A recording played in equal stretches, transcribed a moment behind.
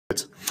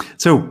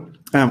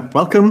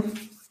Welcome.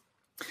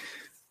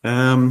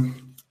 I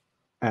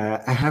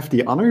have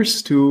the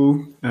honors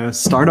to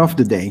start off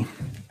the day,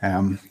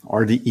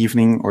 or the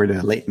evening, or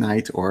the late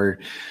night, or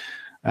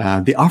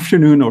the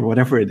afternoon, or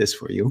whatever it is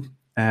for you,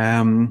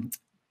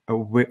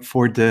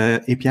 for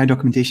the API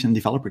documentation and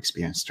developer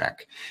experience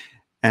track.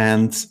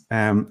 And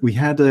we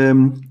had,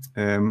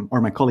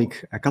 or my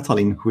colleague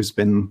Katalin, who's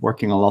been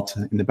working a lot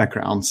in the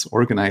background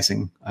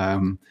organizing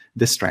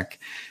this track,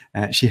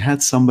 she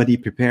had somebody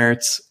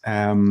prepared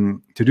to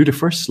do the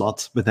first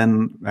slot, but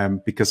then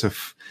because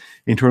of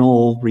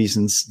internal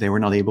reasons, they were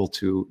not able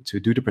to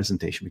do the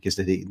presentation because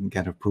they didn't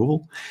get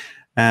approval.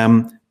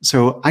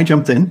 So I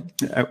jumped in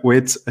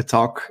with a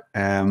talk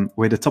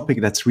with a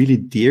topic that's really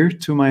dear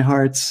to my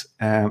heart,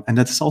 and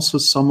that is also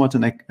somewhat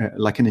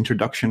like an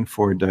introduction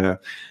for the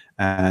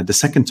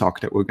second talk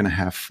that we're going to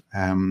have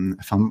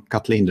from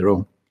Kathleen de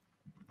Roo.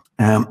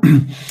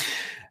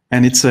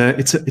 And it's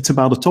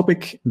about a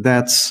topic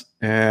that's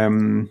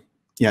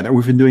that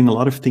we've been doing a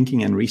lot of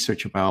thinking and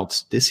research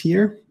about this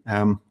year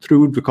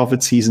through the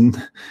COVID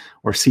season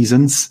or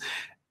seasons,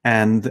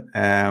 and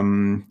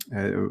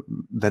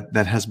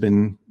that has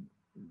been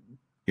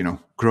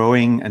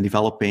growing and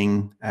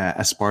developing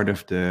as part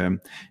of the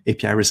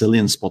API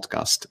Resilience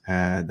podcast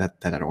that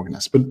I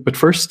organized. But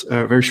first,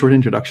 a very short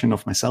introduction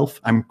of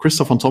myself. I'm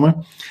Kristof Van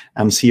Tomme.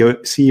 I'm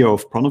CEO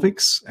of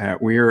Pronovix.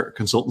 We're a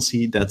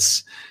consultancy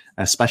that's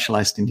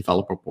specialized in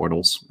developer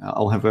portals.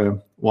 I'll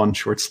have one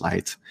short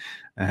slide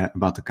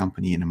about the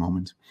company in a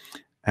moment.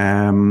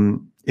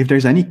 If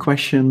there's any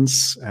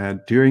questions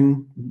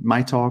during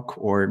my talk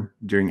or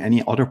during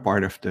any other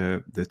part of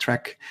the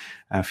track,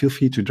 feel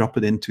free to drop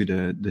it into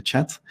the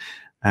chat.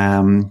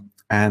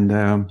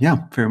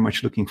 Very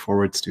much looking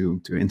forward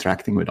to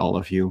interacting with all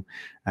of you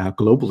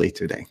globally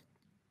today.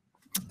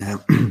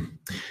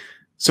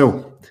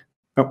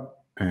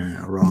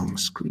 Wrong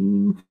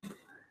screen.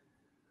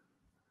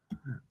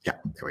 Yeah,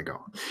 there we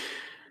go.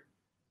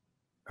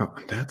 Oh,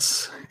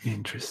 that's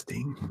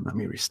interesting. Let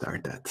me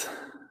restart that.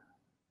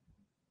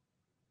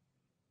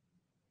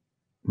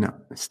 No,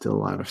 it's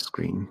still out of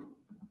screen.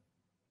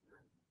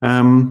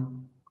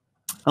 I'll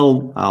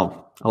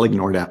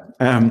ignore that,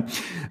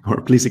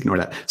 or please ignore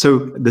that. So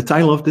the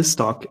title of this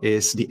talk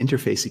is The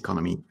Interface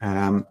Economy,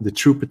 the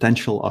True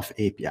Potential of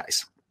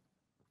APIs.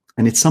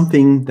 And it's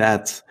something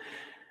that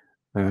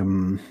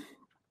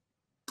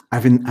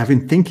I've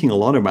been thinking a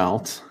lot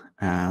about,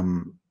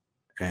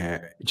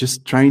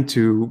 just trying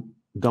to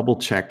double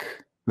check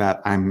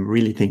that I'm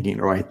really thinking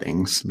the right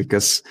things,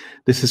 because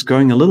this is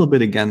going a little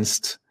bit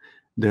against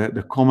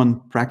the common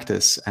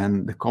practice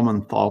and the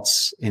common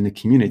thoughts in the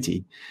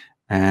community.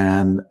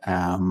 And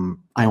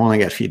I want to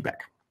get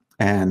feedback.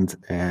 And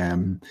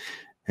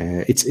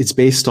it's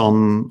based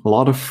on a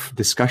lot of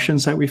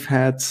discussions that we've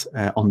had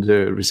on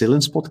the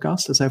Resilience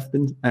podcast, as I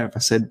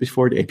said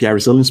before, the API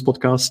Resilience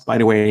podcast. By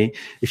the way,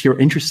 if you're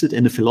interested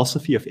in the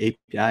philosophy of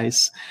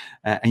APIs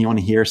and you want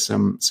to hear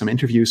some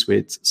interviews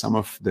with some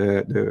of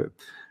the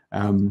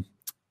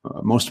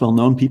most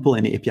well-known people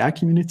in the API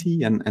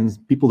community and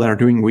people that are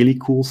doing really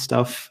cool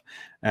stuff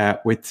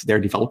with their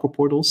developer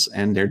portals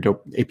and their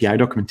API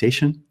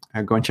documentation,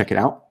 go and check it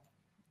out.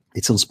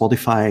 It's on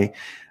Spotify.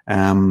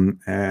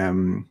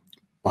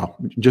 Well,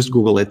 just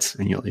Google it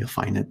and you'll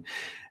find it.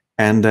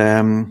 And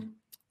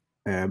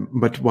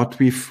but what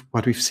we've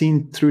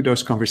seen through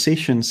those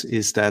conversations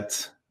is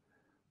that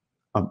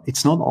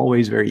it's not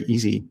always very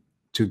easy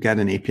to get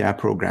an API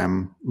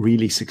program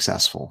really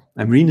successful.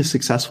 And really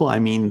successful, I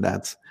mean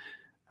that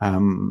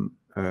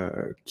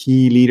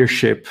key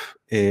leadership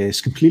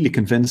is completely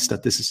convinced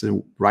that this is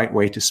the right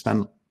way to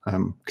spend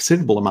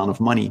considerable amount of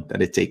money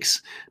that it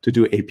takes to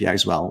do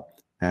APIs well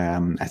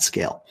at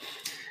scale.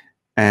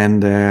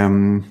 And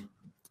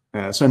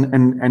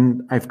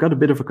I've got a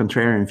bit of a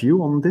contrarian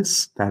view on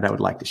this that I would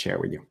like to share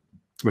with you.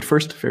 But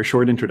first, a very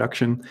short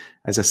introduction.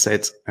 As I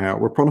said,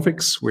 we're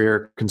Pronovix.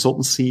 We're a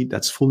consultancy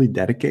that's fully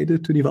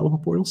dedicated to developer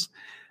portals.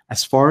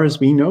 As far as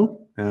we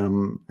know,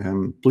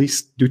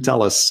 please do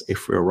tell us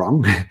if we're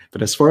wrong,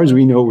 but as far as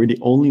we know, we're the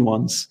only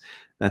ones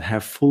that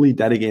have fully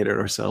dedicated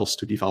ourselves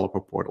to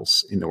developer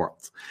portals in the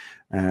world,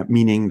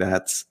 meaning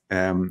that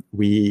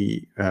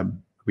we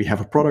have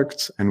a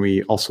product and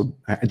we also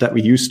that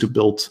we use to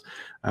build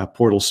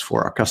portals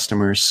for our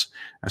customers.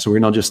 So we're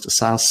not just a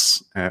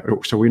SaaS,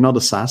 so we're not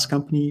a SaaS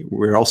company.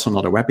 We're also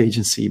not a web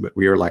agency, but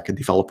we are like a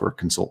developer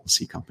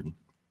consultancy company.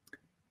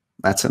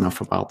 That's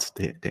enough about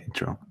the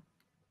intro.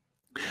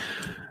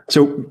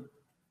 So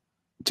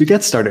to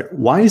get started,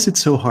 why is it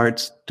so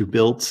hard to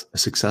build a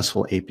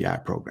successful API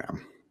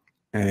program?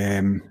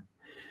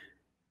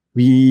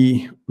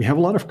 We have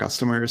a lot of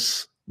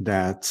customers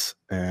that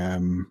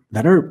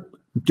are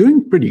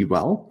doing pretty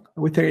well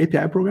with their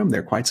API program.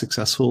 They're quite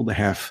successful. They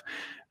have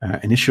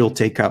initial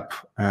take-up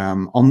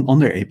on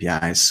their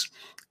APIs.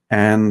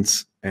 And,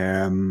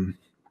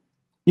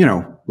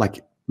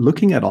 like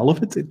looking at all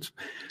of it,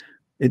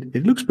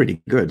 it looks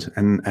pretty good.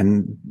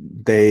 And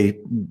they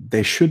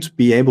should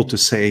be able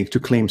to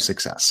claim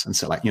success and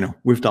say, like,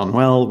 we've done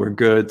well, we're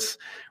good,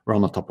 we're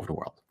on the top of the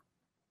world.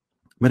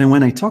 But then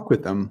when I talk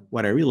with them,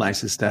 what I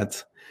realize is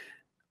that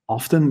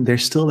often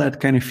there's still that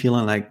kind of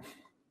feeling like,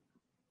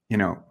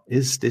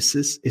 is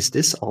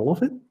this all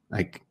of it?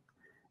 Like,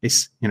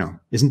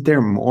 isn't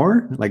there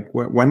more? Like,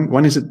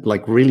 when is it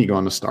like really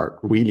going to start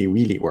really,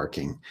 really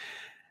working?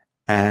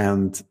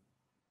 And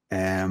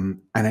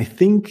I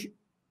think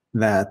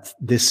that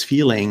this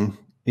feeling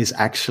is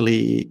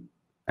actually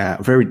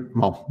very,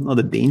 well, not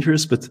a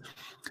dangerous, but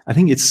I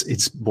think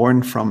it's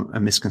born from a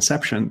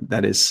misconception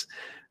that is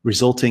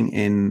resulting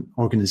in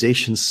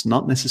organizations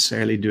not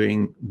necessarily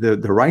doing the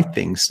right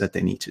things that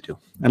they need to do.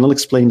 And I'll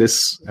explain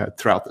this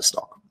throughout this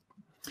talk.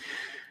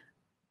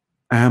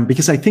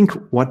 Because I think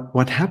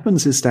what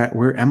happens is that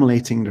we're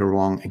emulating the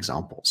wrong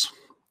examples.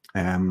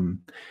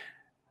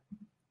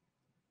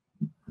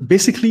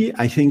 Basically,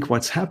 I think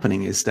what's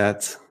happening is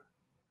that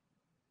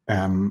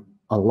a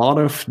lot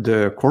of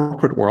the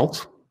corporate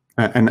world,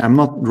 and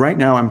right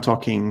now I'm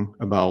talking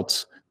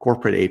about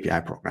corporate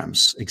API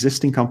programs,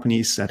 existing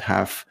companies that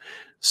have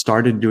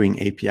started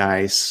doing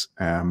APIs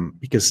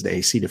because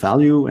they see the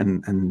value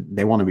and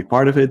they want to be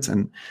part of it,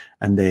 and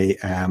they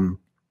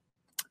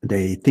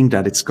think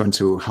that it's going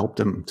to help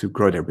them to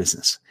grow their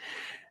business.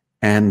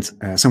 And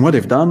so what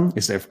they've done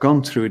is they've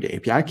gone through the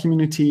API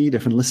community,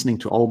 they've been listening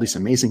to all these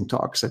amazing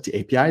talks at the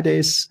API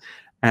Days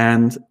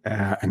and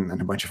a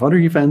bunch of other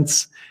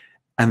events,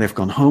 and they've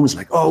gone home. It's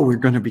like, oh, we're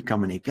going to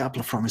become an API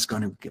platform. It's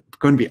going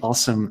to be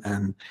awesome,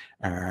 and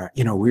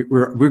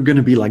we're going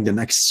to be like the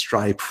next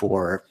Stripe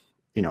for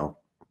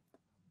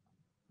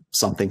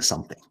something.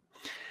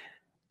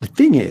 The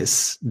thing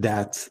is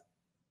that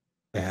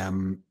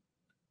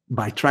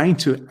by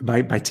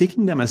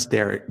taking them as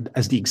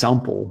the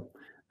example,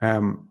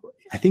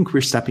 I think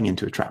we're stepping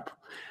into a trap.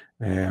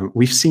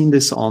 We've seen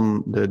this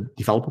on the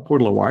Developer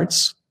Portal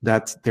Awards,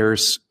 that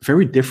there's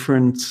very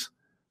different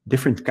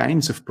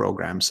kinds of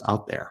programs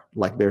out there.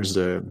 Like there's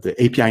the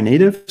API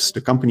natives,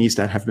 the companies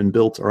that have been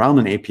built around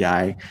an API,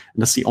 and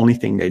that's the only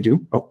thing they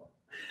do.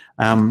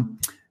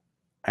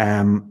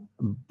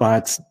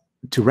 But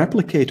to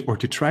replicate or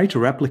to try to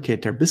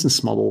replicate their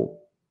business model,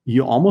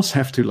 you almost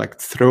have to like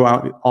throw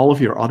out all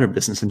of your other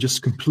business and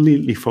just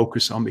completely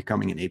focus on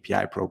becoming an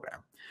API program.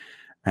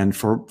 And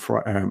for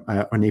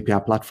an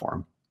API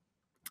platform,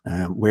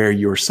 where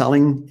you're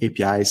selling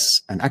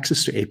APIs and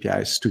access to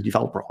APIs to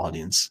developer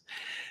audience.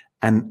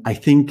 And I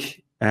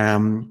think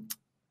that's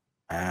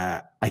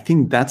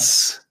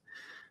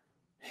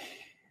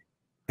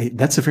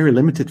a very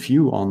limited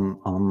view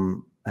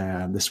on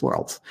this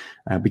world,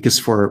 because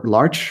for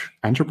large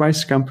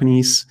enterprise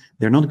companies,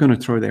 they're not going to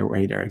throw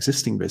away their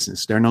existing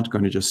business. They're not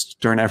going to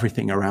just turn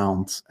everything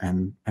around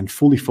and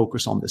fully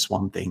focus on this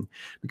one thing,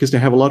 because they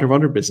have a lot of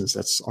other business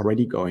that's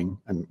already going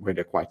and where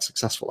they're quite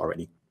successful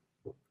already.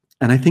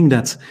 And I think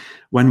that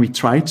when we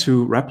try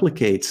to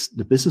replicate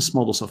the business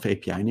models of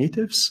API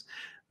natives,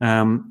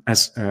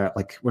 as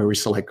like where we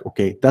select,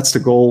 okay, that's the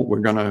goal, we're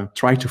going to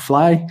try to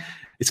fly.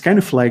 It's kind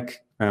of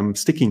like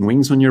sticking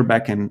wings on your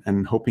back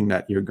and hoping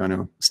that you're going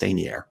to stay in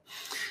the air.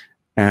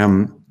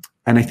 And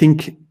I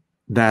think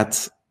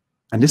that,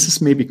 and this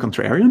is maybe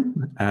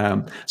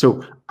contrarian.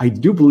 So I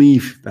do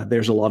believe that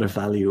there's a lot of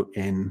value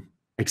in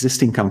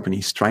existing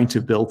companies trying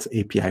to build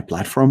API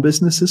platform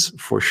businesses,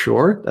 for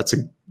sure. That's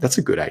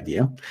a good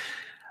idea.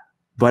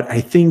 But I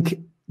think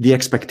the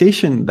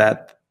expectation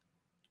that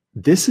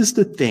this is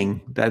the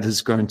thing that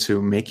is going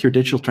to make your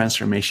digital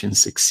transformation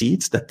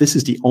succeed, that this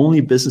is the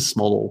only business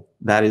model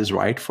that is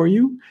right for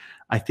you,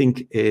 I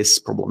think is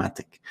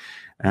problematic.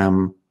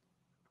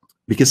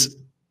 Because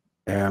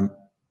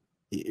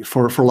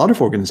for a lot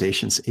of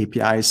organizations,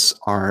 APIs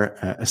are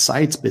a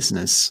side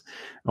business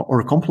or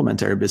a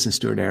complementary business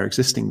to their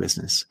existing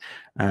business.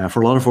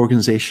 For a lot of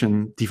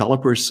organizations,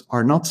 developers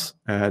are not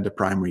the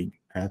primary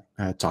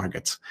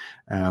target.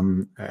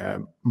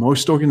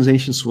 Most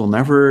organizations will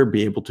never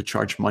be able to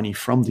charge money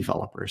from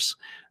developers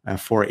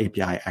for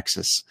API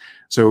access.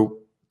 So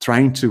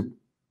trying to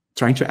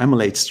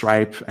emulate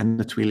Stripe and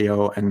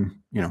Twilio and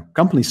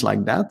companies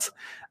like that,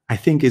 I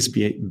think is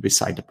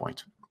beside the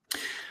point.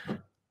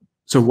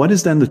 So what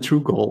is then the true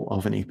goal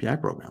of an API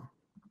program?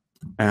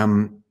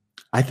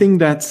 I think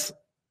that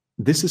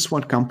this is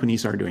what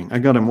companies are doing. I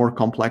got a more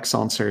complex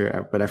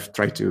answer, but I've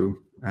tried to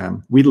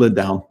wheedle it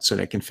down so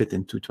that I can fit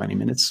into 20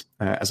 minutes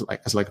as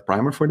like a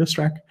primer for this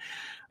track.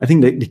 I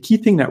think the key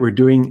thing that we're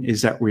doing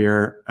is that we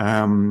are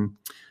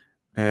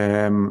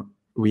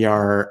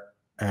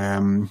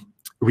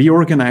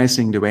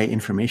reorganizing the way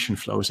information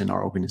flows in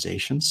our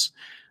organizations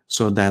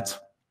so that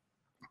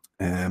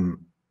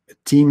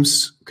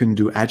teams can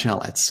do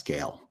agile at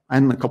scale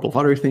and a couple of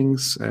other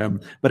things.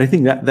 But I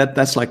think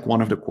that's like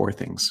one of the core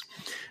things.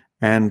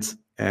 And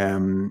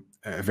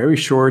very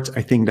short,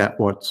 I think that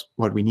what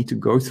we need to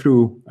go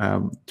through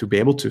to be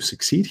able to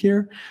succeed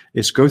here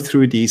is go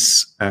through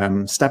these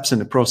steps in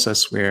the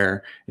process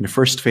where in the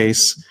first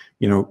phase,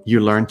 you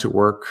learn to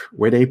work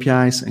with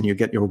APIs and you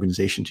get your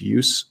organization to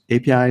use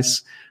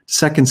APIs. The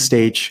second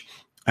stage,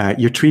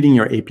 you're treating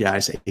your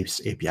APIs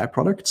as API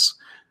products.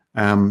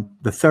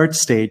 The third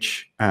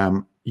stage,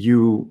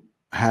 you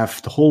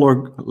have the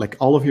whole like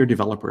all of your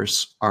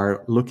developers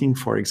are looking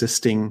for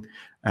existing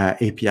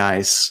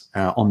APIs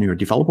on your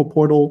developer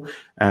portal,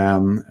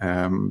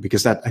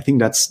 because I think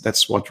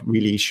that's what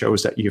really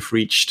shows that you've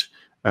reached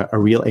a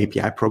real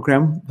API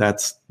program,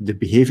 that the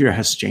behavior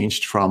has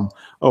changed from,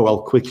 oh,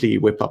 I'll quickly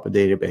whip up a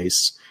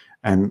database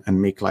and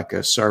make like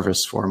a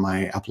service for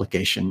my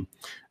application,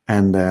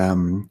 and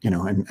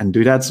and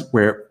do that,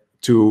 where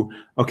to,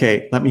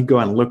 okay, let me go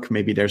and look,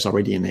 maybe there's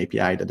already an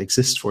API that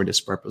exists for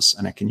this purpose,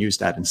 and I can use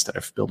that instead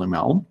of building my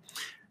own.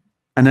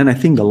 And then I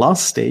think the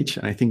last stage,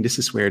 and I think this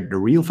is where the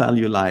real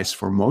value lies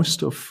for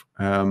most of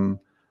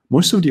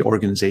the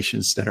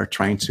organizations that are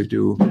trying to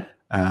do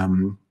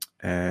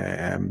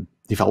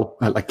develop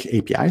like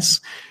APIs,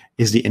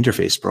 is the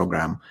interface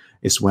program.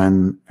 Is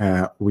when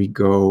we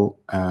go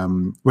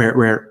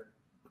where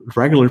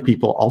regular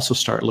people also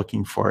start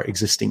looking for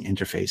existing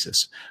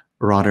interfaces,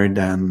 rather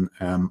than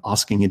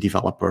asking a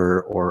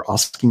developer or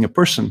asking a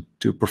person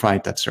to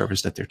provide that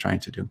service that they're trying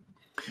to do.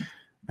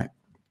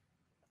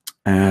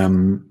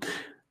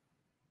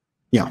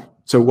 Yeah,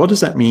 so what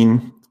does that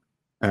mean?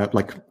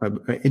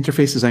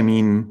 Interfaces, I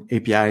mean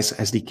APIs,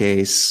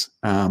 SDKs,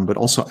 but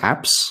also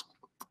apps,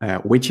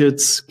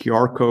 widgets,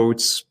 QR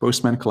codes,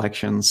 Postman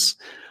collections,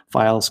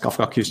 files,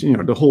 Kafka queues,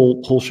 the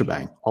whole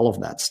shebang, all of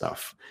that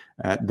stuff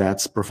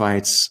that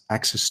provides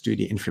access to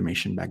the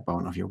information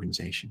backbone of your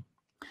organization.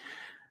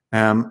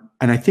 And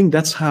I think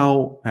that's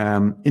how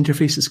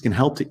interfaces can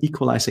help to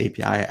equalize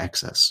API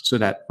access, so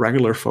that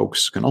regular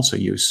folks can also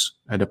use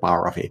the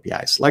power of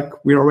APIs, like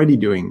we're already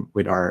doing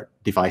with our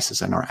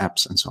devices and our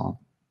apps and so on.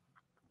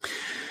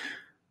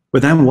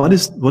 But then what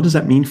does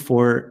that mean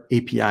for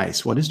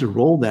APIs? What is the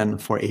role then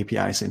for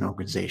APIs in an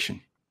organization?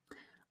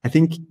 I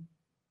think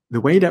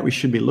the way that we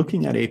should be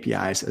looking at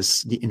APIs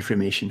as the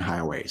information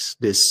highways,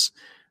 this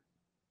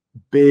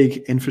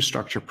big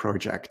infrastructure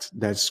project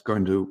that's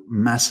going to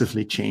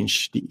massively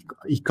change the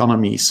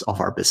economies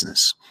of our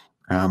business.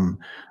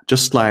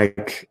 Just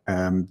like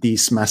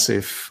these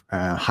massive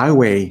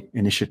highway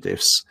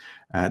initiatives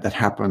that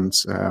happened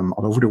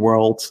all over the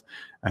world,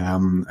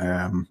 in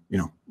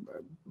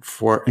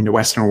the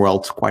Western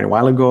world quite a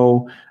while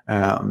ago.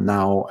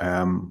 Now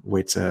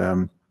with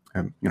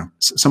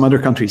some other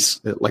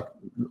countries, like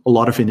a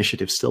lot of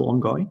initiatives still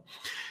ongoing.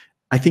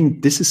 I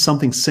think this is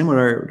something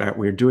similar that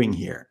we're doing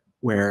here,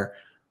 where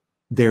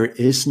there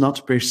is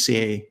not per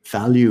se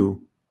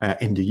value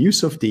in the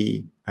use of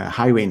the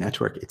highway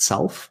network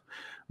itself,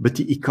 but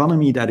the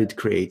economy that it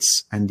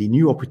creates and the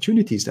new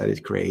opportunities that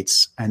it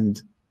creates,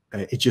 and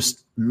it's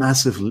just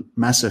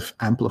massive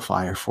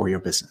amplifier for your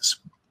business.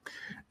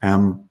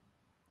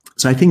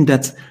 So I think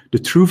that the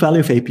true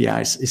value of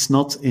APIs is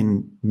not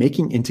in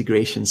making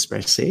integrations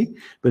per se,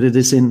 but it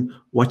is in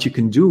what you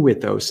can do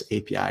with those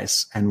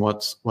APIs and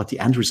what the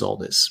end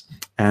result is.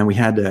 And we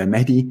had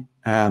Mehdi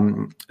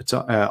on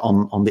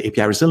the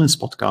API Resilience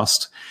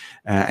podcast,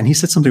 and he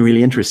said something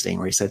really interesting,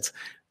 where he said,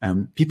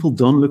 people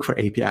don't look for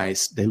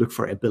APIs, they look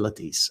for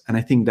abilities. And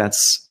I think that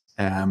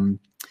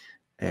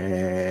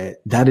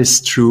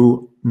is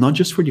true, not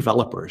just for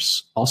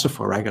developers, also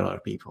for regular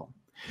people.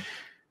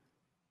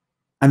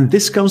 And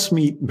this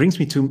brings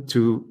me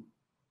to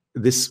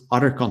this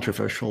other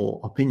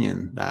controversial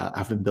opinion that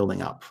I've been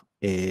building up,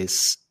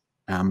 is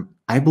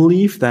I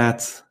believe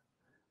that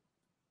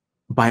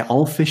by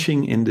all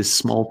fishing in this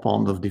small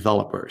pond of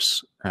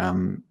developers,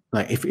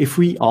 like if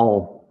we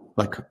all,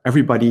 like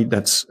everybody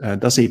that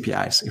does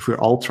APIs, if we're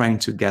all trying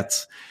to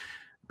get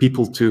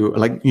people to,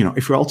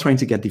 if we're all trying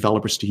to get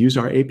developers to use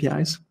our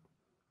APIs,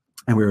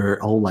 and we're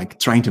all like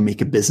trying to make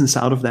a business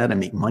out of that and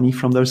make money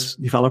from those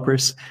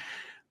developers,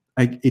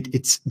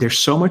 there's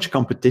so much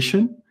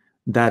competition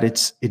that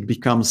it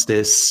becomes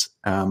this,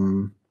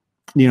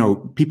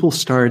 people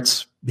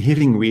start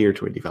behaving weird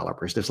with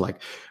developers. There's like,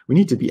 we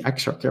need to be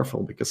extra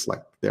careful because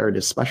like they're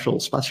the special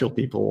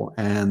people,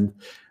 and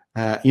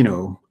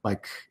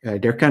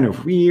they're kind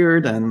of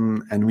weird,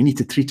 and we need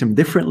to treat them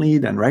differently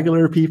than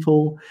regular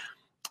people.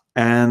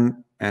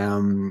 And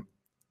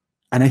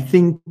I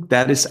think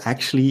that is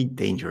actually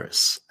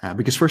dangerous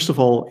because, first of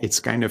all,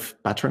 it's kind of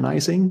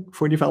patronizing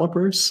for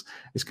developers.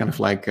 It's kind of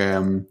like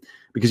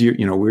because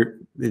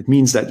it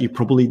means that you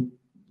probably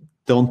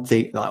don't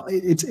take.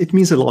 It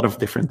means a lot of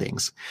different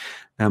things.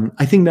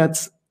 I think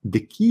that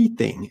the key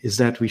thing is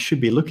that we should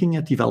be looking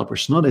at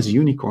developers not as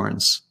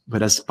unicorns,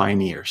 but as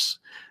pioneers,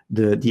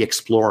 the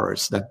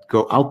explorers that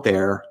go out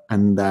there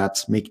and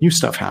that make new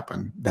stuff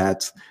happen,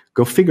 that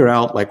go figure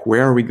out like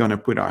where are we going to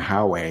put our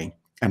highway.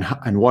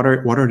 And what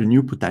are the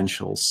new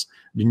potentials,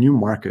 the new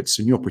markets,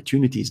 the new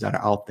opportunities that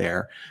are out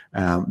there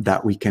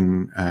that we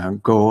can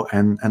go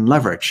and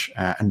leverage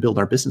and build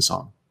our business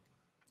on.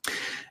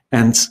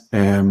 And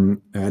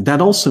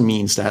that also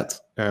means that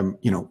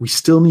we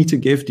still need to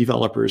give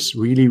developers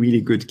really,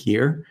 really good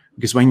gear,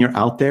 because when you're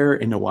out there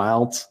in the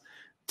wild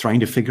trying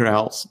to figure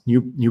out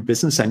new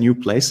business and new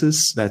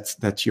places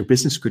that your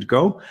business could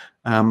go,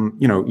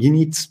 you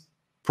need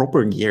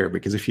proper gear,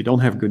 because if you don't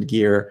have good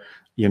gear,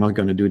 you're not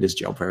going to do this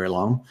job very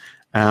long.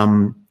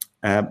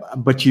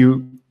 But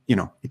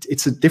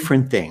it's a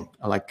different thing.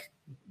 Like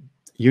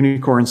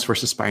unicorns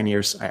versus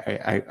pioneers.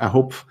 I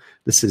hope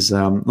this is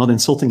not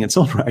insulting its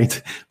own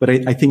right, but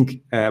I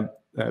think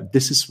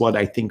this is what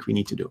I think we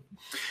need to do.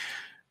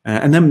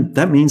 And then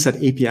that means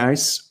that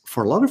APIs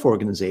for a lot of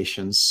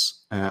organizations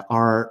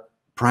are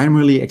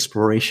primarily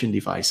exploration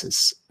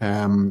devices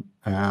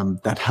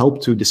that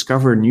help to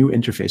discover new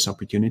interface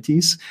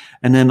opportunities,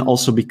 and then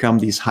also become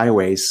these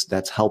highways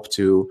that help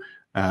to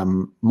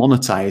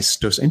monetize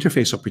those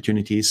interface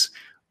opportunities,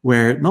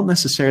 where not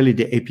necessarily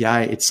the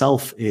API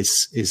itself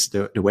is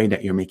the way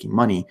that you're making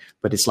money,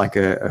 but it's like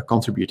a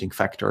contributing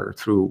factor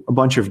through a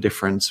bunch of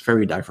different,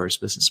 very diverse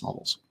business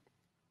models.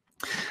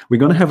 We're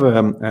going to have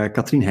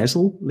Katrien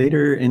Heisel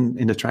later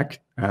in the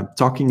track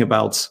talking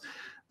about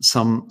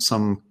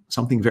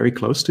something very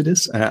close to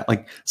this.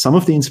 Like some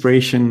of the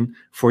inspiration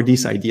for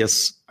these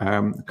ideas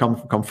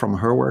come from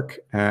her work,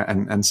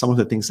 and some of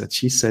the things that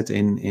she said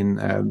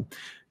in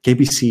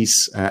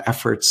KBC's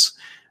efforts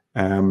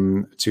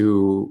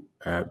to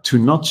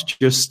not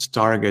just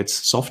target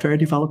software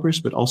developers,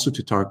 but also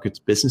to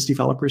target business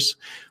developers,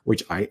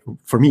 which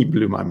for me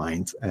blew my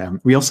mind.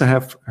 We also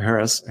have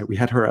we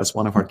had her as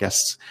one of our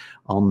guests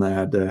on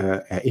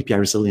the API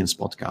Resilience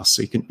podcast.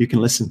 So you can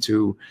listen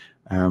to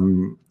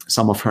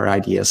some of her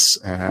ideas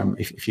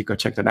if you go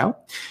check that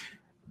out.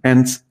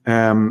 And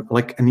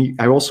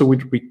I also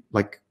would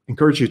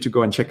encourage you to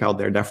go and check out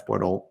their dev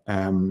portal,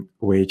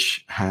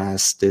 which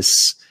has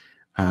this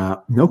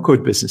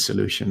no-code business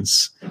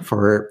solutions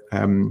for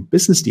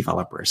business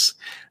developers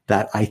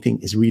that I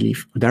think is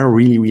they're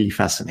really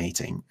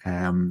fascinating.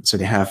 So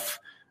they have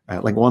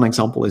one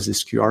example is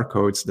this QR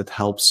code that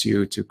helps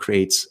you to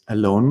create a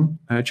loan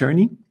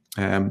journey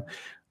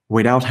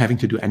without having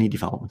to do any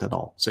development at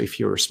all. So if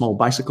you're a small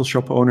bicycle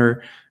shop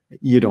owner,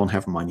 you don't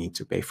have money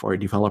to pay for a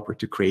developer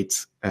to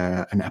create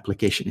an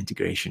application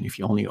integration. If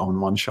you only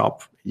own one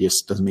shop, it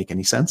just doesn't make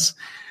any sense.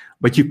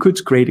 But you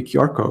could create a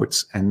QR code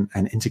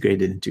and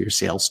integrate it into your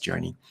sales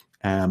journey,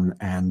 and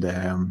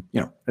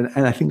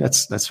I think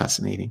that's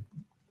fascinating.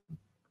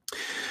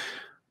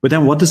 But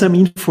then, what does that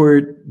mean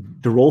for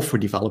the role for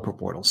developer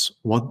portals?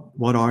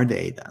 What are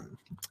they then?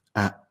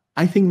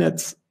 I think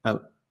that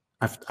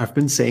I've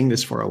been saying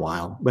this for a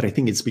while, but I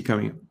think it's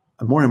becoming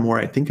more and more.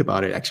 I think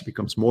about it, actually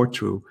becomes more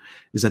true.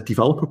 Is that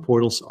developer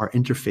portals are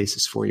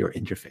interfaces for your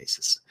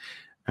interfaces.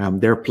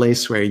 They're a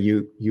place where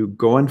you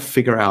go and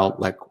figure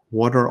out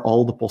what are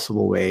all the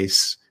possible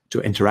ways to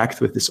interact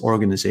with this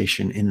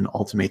organization in an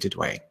automated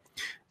way.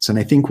 So, and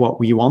I think what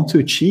we want to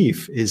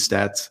achieve is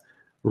that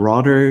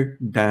rather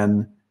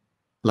than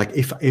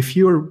if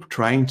you're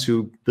trying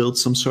to build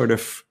some sort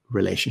of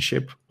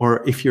relationship,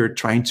 or if you're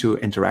trying to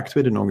interact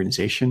with an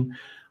organization,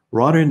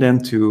 rather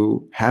than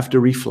to have the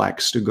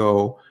reflex to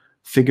go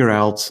figure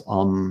out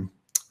on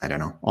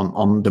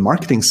the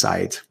marketing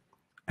side,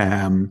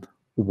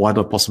 what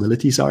the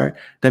possibilities are,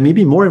 then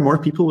maybe more and more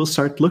people will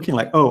start looking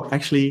oh,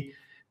 actually,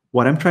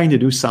 what I'm trying to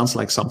do sounds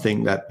like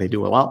something that they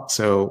do a lot.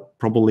 So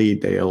probably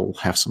they'll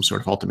have some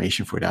sort of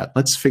automation for that.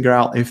 Let's figure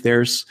out if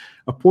there's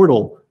a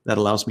portal that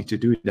allows me to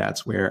do that,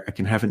 where I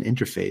can have an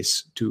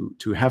interface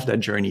to have that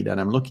journey that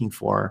I'm looking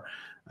for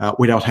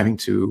without having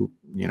to,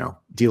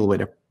 deal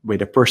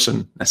with a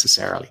person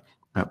necessarily.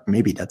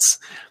 Maybe that's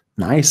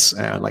nice.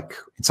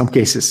 In some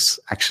cases,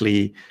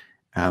 actually,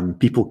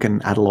 people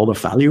can add a lot of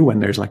value when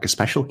there's a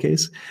special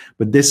case,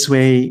 but this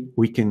way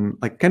we can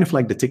kind of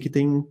like the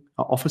ticketing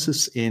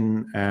offices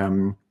in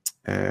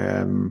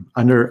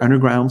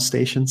underground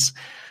stations.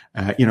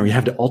 You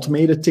have the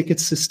automated ticket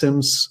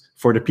systems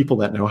for the people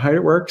that know how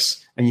it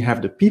works, and you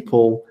have the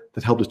people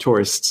that help the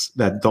tourists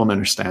that don't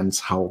understand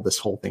how this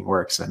whole thing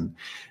works, and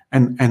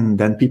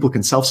then people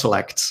can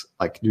self-select,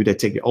 do they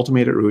take the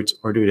automated route,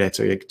 or do they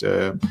take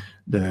the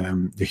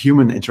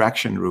human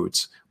interaction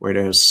route, where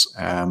there's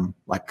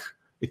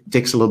it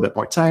takes a little bit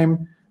more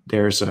time.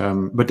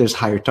 But there's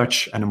higher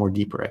touch and a more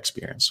deeper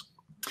experience.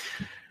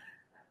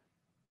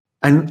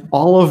 And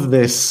all of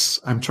this,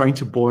 I'm trying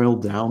to boil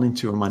down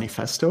into a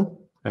manifesto.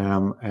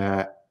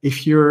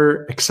 If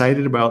you're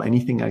excited about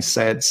anything I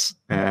said,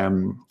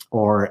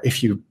 or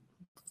if you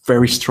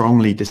very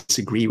strongly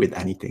disagree with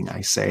anything I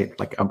say,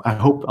 I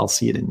hope I'll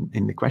see it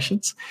in the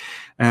questions.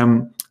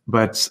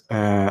 But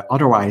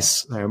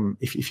otherwise,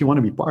 if you want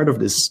to be part of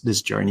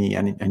this journey,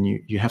 and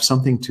you have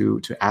something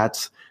to add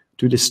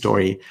to this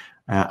story,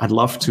 I'd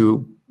love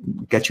to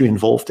get you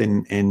involved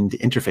in the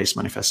interface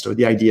manifesto.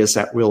 The idea is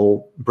that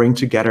we'll bring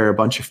together a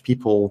bunch of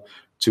people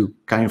to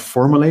kind of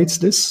formulate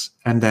this,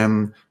 and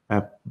then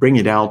bring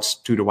it out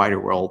to the wider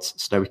world,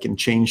 so that we can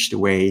change the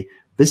way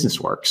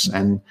business works,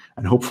 and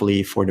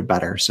hopefully for the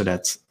better, so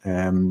that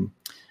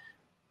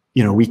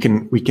we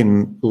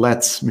can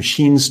let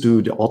machines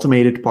do the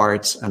automated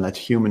parts and let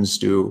humans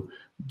do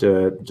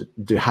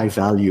the high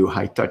value,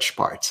 high touch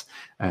part,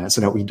 so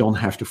that we don't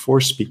have to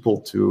force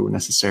people to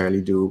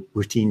necessarily do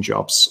routine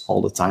jobs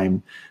all the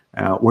time,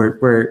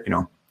 where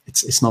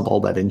it's not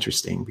all that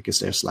interesting because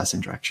there's less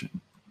interaction.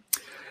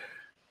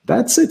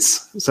 That's it.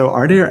 So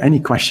are there any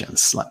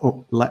questions?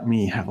 Let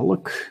me have a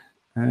look.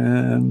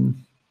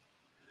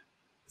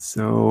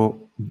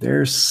 So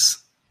there's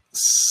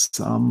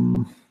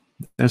some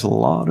there's a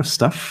lot of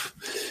stuff.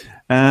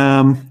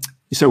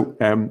 So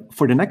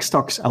for the next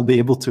talks, I'll be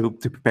able to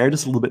prepare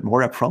this a little bit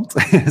more upfront.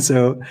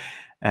 So,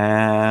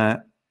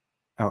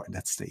 oh,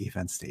 that's the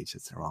event stage.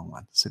 It's the wrong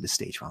one. So the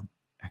stage one.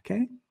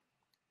 Okay.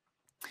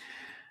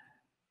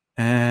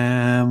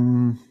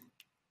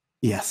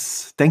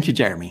 Yes. Thank you,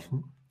 Jeremy.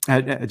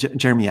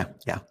 Jeremy, yeah.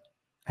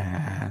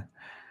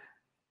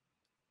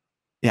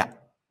 Yeah.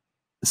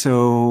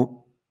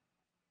 So,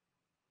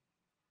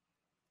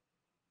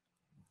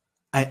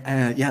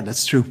 yeah,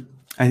 that's true.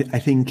 I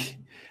think,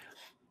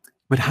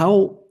 but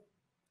how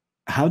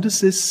does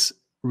this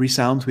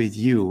resound with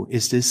you?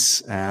 Is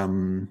this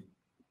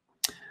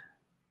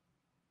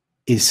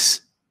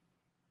is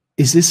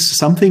this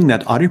something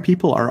that other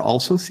people are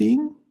also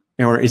seeing,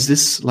 or is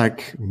this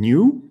like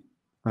new,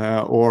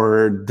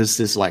 or does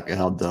this like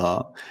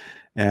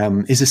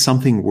is this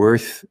something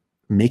worth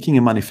making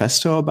a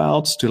manifesto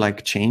about to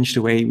like change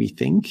the way we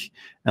think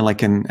and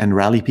like and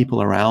rally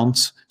people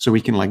around so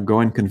we can like go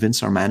and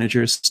convince our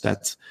managers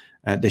that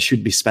they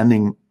should be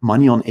spending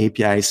money on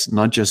APIs,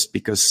 not just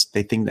because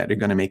they think that they're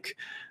going to make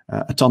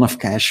a ton of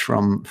cash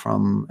from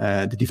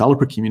the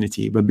developer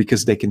community, but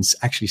because they can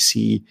actually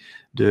see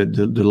the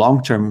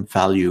long-term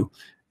value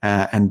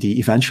and the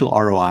eventual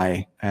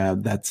ROI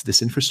that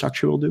this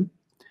infrastructure will do.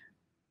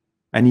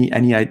 Any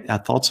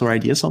thoughts or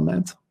ideas on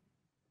that?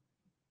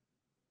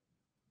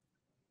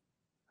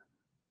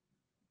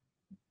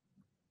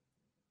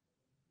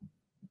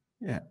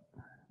 Yeah.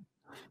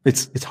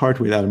 It's hard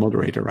without a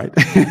moderator, right?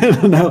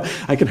 Now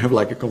I can have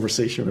like a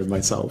conversation with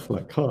myself,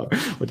 like, oh,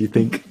 what do you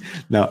think?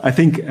 No, I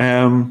think,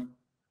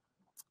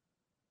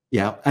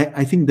 yeah,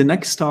 I think the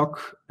next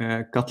talk,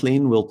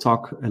 Kathleen will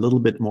talk a little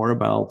bit more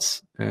about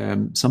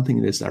something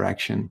in this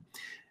direction,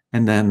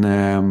 and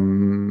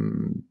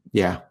then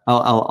yeah,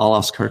 I'll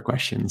ask her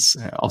questions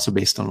also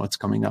based on what's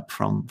coming up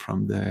from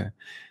the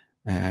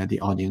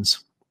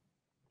audience.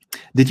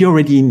 Did you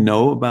already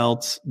know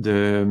about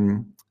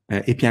the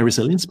API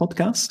Resilience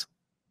podcast?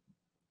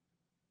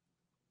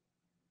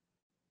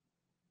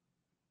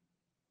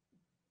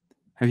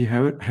 Have you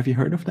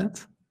heard of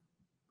that?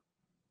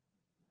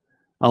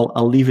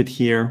 I'll leave it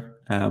here.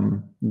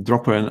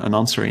 Drop an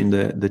answer in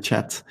the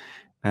chat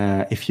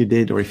if you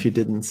did or if you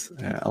didn't.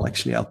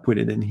 I'll put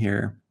it in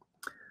here.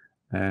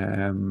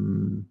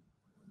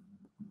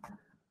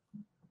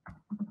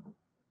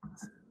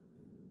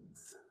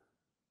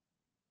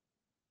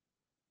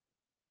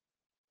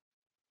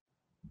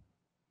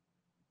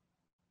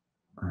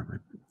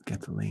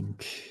 Get the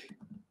link.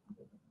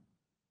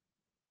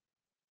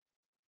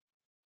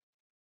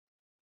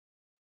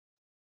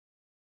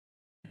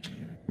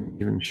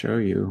 Even show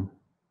you.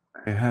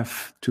 I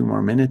have 2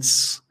 more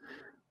minutes,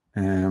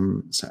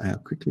 so I'll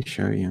quickly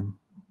show you.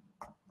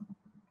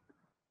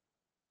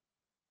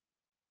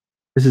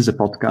 This is a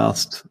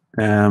podcast.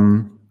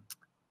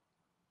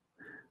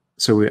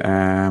 So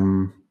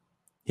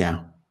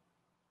yeah,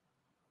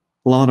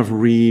 a lot of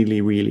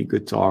really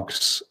good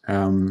talks.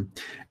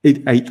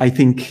 I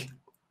think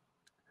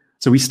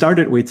so. We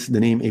started with the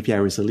name API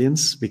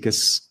Resilience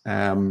because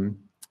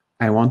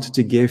I wanted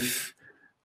to give